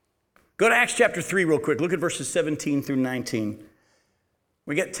 Go to Acts chapter 3 real quick. Look at verses 17 through 19.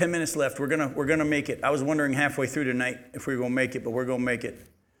 We got 10 minutes left. We're gonna make it. I was wondering halfway through tonight if we were going to make it, but we're going to make it.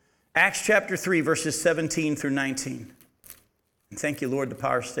 Acts chapter 3, verses 17 through 19. And thank you, Lord, the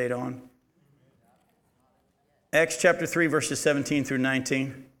power stayed on. Acts chapter 3, verses 17 through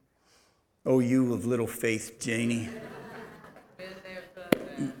 19. Oh, you of little faith, Janie.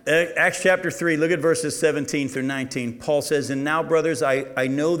 Acts chapter 3, look at verses 17 through 19. Paul says, and now, brothers, I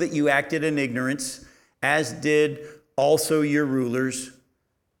know that you acted in ignorance, as did also your rulers.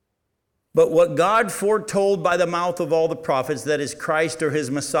 But what God foretold by the mouth of all the prophets, that his Christ or his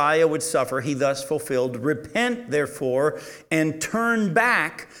Messiah would suffer, he thus fulfilled. Repent, therefore, and turn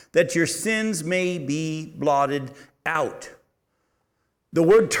back, that your sins may be blotted out. The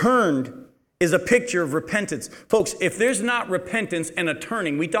word turned is a picture of repentance. Folks, if there's not repentance and a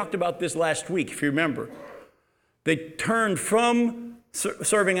turning, we talked about this last week, if you remember. They turned from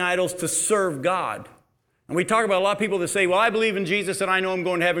serving idols to serve God. And we talk about a lot of people that say, well, I believe in Jesus and I know I'm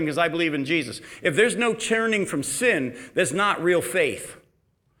going to heaven because I believe in Jesus. If there's no turning from sin, that's not real faith.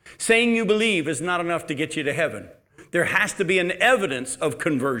 Saying you believe is not enough to get you to heaven. There has to be an evidence of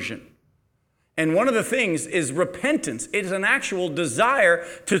conversion. And one of the things is repentance. It is an actual desire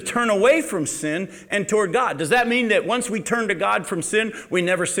to turn away from sin and toward God. Does that mean that once we turn to God from sin, we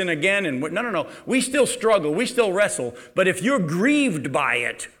never sin again? And no. We still struggle. We still wrestle. But if you're grieved by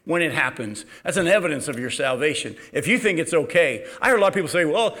it when it happens, that's an evidence of your salvation. If you think it's okay. I heard a lot of people say,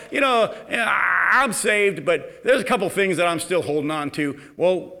 well, I'm saved, but there's a couple things that I'm still holding on to.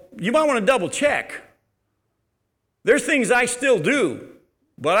 Well, you might want to double check. There's things I still do.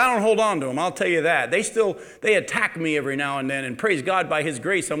 But I don't hold on to them, I'll tell you that. They attack me every now and then, and praise God, by his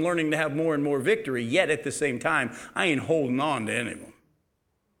grace, I'm learning to have more and more victory. Yet at the same time, I ain't holding on to any of them.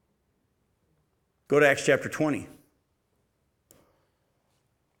 Go to Acts chapter 20.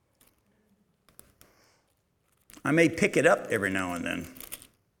 I may pick it up every now and then.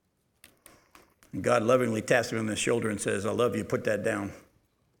 And God lovingly taps me on the shoulder and says, I love you, put that down.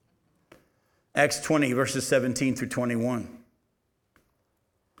 Acts 20, verses 17 through 21.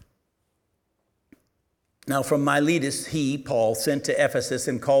 Now from Miletus he, Paul, sent to Ephesus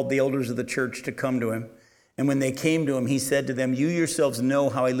and called the elders of the church to come to him. And when they came to him, he said to them, you yourselves know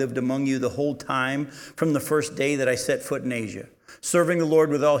how I lived among you the whole time from the first day that I set foot in Asia, serving the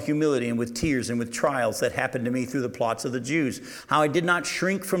Lord with all humility and with tears and with trials that happened to me through the plots of the Jews, how I did not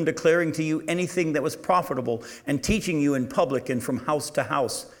shrink from declaring to you anything that was profitable and teaching you in public and from house to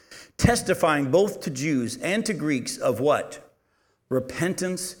house, testifying both to Jews and to Greeks of what?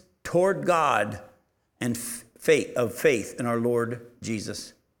 Repentance toward God and faith in our Lord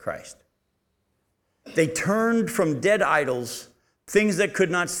Jesus Christ. They turned from dead idols, things that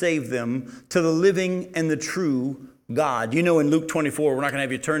could not save them, to the living and the true God. You know, in Luke 24, we're not going to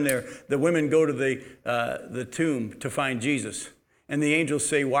have you turn there, the women go to the tomb to find Jesus. And the angels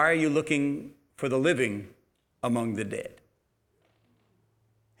say, why are you looking for the living among the dead?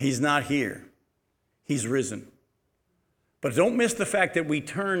 He's not here. He's risen. But don't miss the fact that we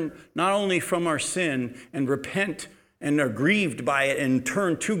turn not only from our sin and repent and are grieved by it and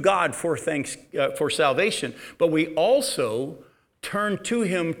turn to God for salvation, but we also turn to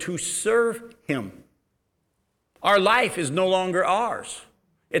him to serve him. Our life is no longer ours.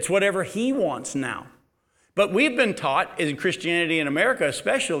 It's whatever he wants now. But we've been taught, in Christianity in America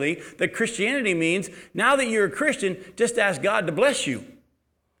especially, that Christianity means now that you're a Christian, just ask God to bless you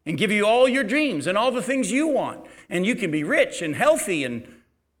and give you all your dreams and all the things you want. And you can be rich and healthy and...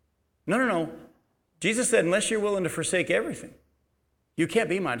 No. Jesus said, unless you're willing to forsake everything, you can't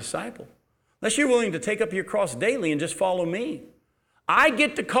be my disciple. Unless you're willing to take up your cross daily and just follow me. I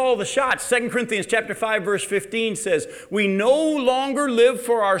get to call the shots. 2 Corinthians chapter 5, verse 15 says, we no longer live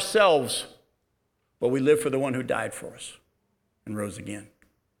for ourselves, but we live for the one who died for us and rose again.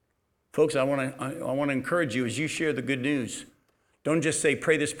 Folks, I want to encourage you as you share the good news. Don't just say,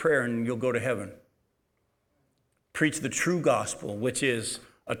 pray this prayer and you'll go to heaven. Preach the true gospel, which is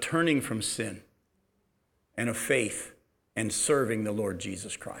a turning from sin and a faith and serving the Lord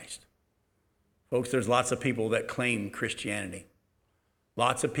Jesus Christ. Folks, there's lots of people that claim Christianity.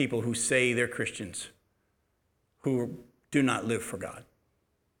 Lots of people who say they're Christians who do not live for God.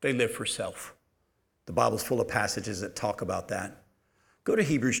 They live for self. The Bible's full of passages that talk about that. Go to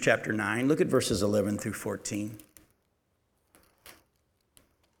Hebrews chapter 9. Look at verses 11 through 14.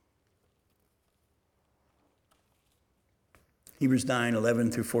 Hebrews 9,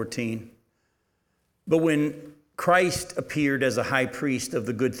 11 through 14. But when Christ appeared as a high priest of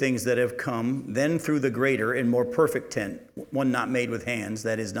the good things that have come, then through the greater and more perfect tent, one not made with hands,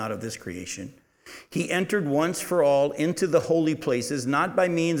 that is not of this creation, he entered once for all into the holy places, not by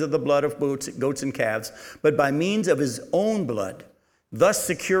means of the blood of goats and calves, but by means of his own blood, thus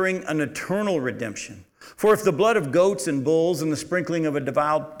securing an eternal redemption. For if the blood of goats and bulls and the sprinkling of a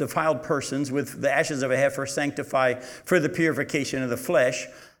defiled persons with the ashes of a heifer sanctify for the purification of the flesh,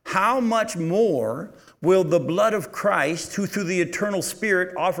 how much more will the blood of Christ, who through the eternal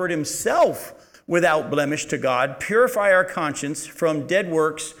Spirit offered himself without blemish to God, purify our conscience from dead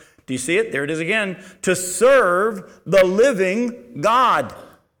works, do you see it? There it is again, to serve the living God.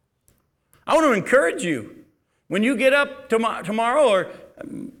 I want to encourage you, when you get up tomorrow, or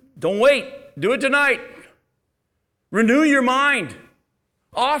don't wait, do it tonight. Renew your mind.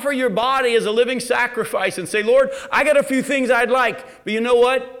 Offer your body as a living sacrifice and say, Lord, I got a few things I'd like, but you know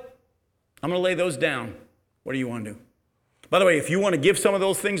what? I'm going to lay those down. What do you want to do? By the way, if you want to give some of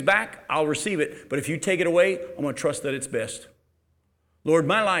those things back, I'll receive it. But if you take it away, I'm going to trust that it's best. Lord,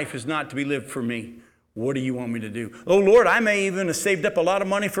 my life is not to be lived for me. What do you want me to do? Oh, Lord, I may even have saved up a lot of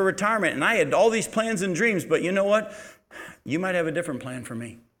money for retirement, and I had all these plans and dreams, but you know what? You might have a different plan for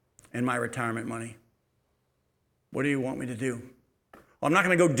me and my retirement money. What do you want me to do? Well, I'm not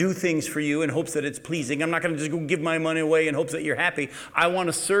going to go do things for you in hopes that it's pleasing. I'm not going to just go give my money away in hopes that you're happy. I want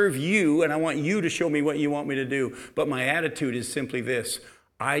to serve you, and I want you to show me what you want me to do. But my attitude is simply this.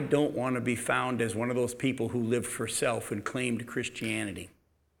 I don't want to be found as one of those people who lived for self and claimed Christianity.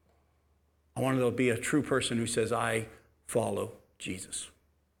 I want to be a true person who says, I follow Jesus.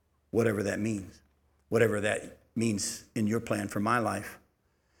 Whatever that means. Whatever that means in your plan for my life.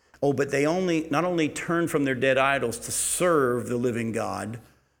 Oh, but they not only turned from their dead idols to serve the living God,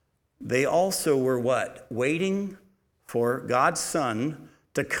 they also were what? Waiting for God's Son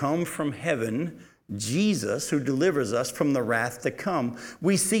to come from heaven, Jesus, who delivers us from the wrath to come.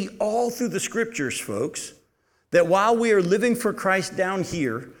 We see all through the scriptures, folks, that while we are living for Christ down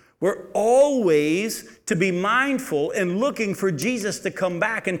here, we're always to be mindful and looking for Jesus to come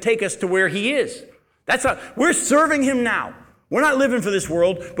back and take us to where he is. We're serving him now. We're not living for this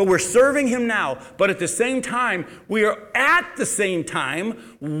world, but we're serving him now. But at the same time, we are at the same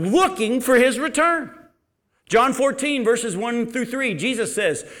time looking for his return. John 14, verses 1 through 3, Jesus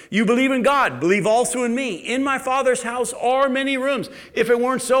says, you believe in God, believe also in me. In my Father's house are many rooms. If it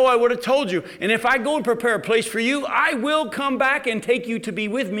weren't so, I would have told you. And if I go and prepare a place for you, I will come back and take you to be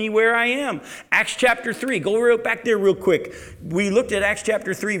with me where I am. Acts chapter 3, go back there real quick. We looked at Acts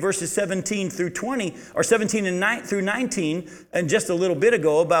chapter 3, verses 17 through 20, or 17 and through 19, and just a little bit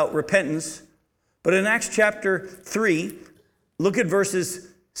ago about repentance. But in Acts chapter 3, look at verses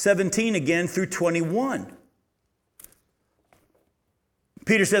 17 again through 21.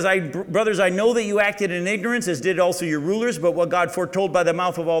 Peter says, brothers, I know that you acted in ignorance, as did also your rulers, but what God foretold by the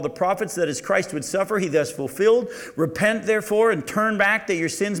mouth of all the prophets, that as Christ would suffer, he thus fulfilled. Repent, therefore, and turn back, that your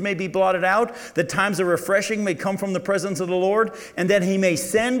sins may be blotted out, that times of refreshing may come from the presence of the Lord, and that he may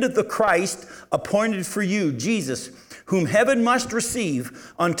send the Christ appointed for you, Jesus, whom heaven must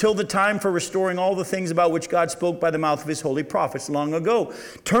receive until the time for restoring all the things about which God spoke by the mouth of his holy prophets long ago.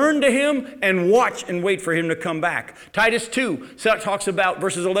 Turn to him and watch and wait for him to come back. Titus 2 talks about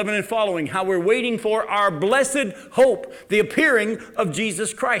verses 11 and following, how we're waiting for our blessed hope, the appearing of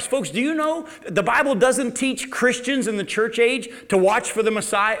Jesus Christ. Folks, do you know the Bible doesn't teach Christians in the church age to watch for the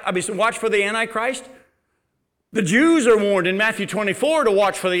Messiah, watch for the Antichrist? The Jews are warned in Matthew 24 to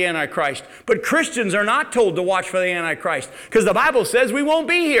watch for the Antichrist. But Christians are not told to watch for the Antichrist because the Bible says we won't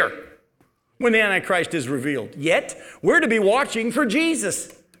be here when the Antichrist is revealed. Yet, we're to be watching for Jesus.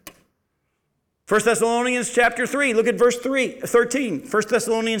 1 Thessalonians chapter 3, look at verse 13. 1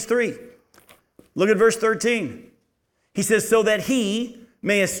 Thessalonians 3, look at verse 13. He says, so that he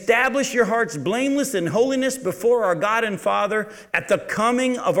may establish your hearts blameless in holiness before our God and Father at the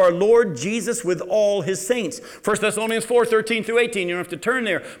coming of our Lord Jesus with all his saints. 1 Thessalonians 4, 13 through 18. You don't have to turn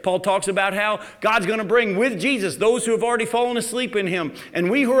there. Paul talks about how God's going to bring with Jesus those who have already fallen asleep in him.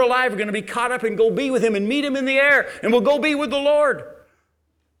 And we who are alive are going to be caught up and go be with him and meet him in the air. And we'll go be with the Lord.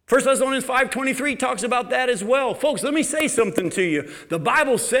 1 Thessalonians 5:23 talks about that as well. Folks, let me say something to you. The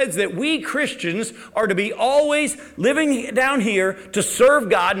Bible says that we Christians are to be always living down here to serve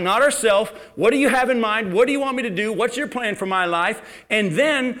God, not ourselves. What do you have in mind? What do you want me to do? What's your plan for my life? And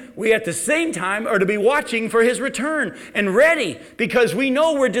then we at the same time are to be watching for his return and ready, because we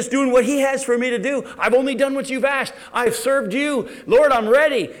know we're just doing what he has for me to do. I've only done what you've asked. I've served you. Lord, I'm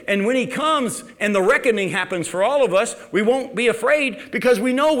ready. And when he comes and the reckoning happens for all of us, we won't be afraid because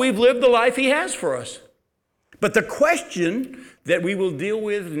we know we've lived the life he has for us. But the question that we will deal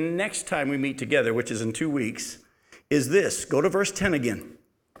with next time we meet together, which is in 2 weeks, is this. Go to verse 10 again.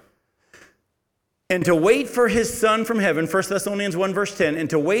 And to wait for his Son from heaven, 1 Thessalonians 1 verse 10,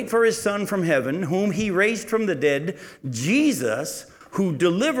 and to wait for his Son from heaven, whom he raised from the dead, Jesus, who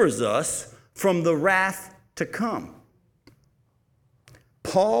delivers us from the wrath to come.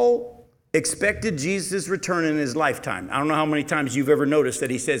 Paul expected Jesus' return in his lifetime. I don't know how many times you've ever noticed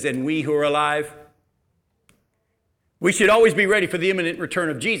that he says, and we who are alive. We should always be ready for the imminent return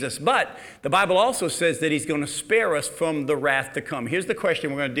of Jesus. But the Bible also says that he's going to spare us from the wrath to come. Here's the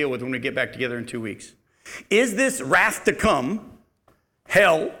question we're going to deal with when we get back together in 2 weeks. Is this wrath to come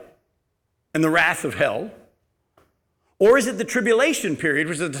hell and the wrath of hell? Or is it the tribulation period,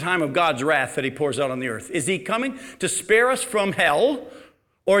 which is the time of God's wrath that he pours out on the earth? Is he coming to spare us from hell?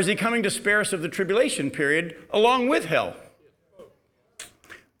 Or is he coming to spare us of the tribulation period along with hell?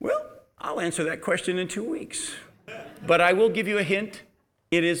 Well, I'll answer that question in 2 weeks. But I will give you a hint.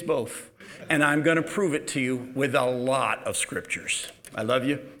 It is both. And I'm going to prove it to you with a lot of scriptures. I love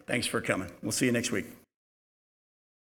you. Thanks for coming. We'll see you next week.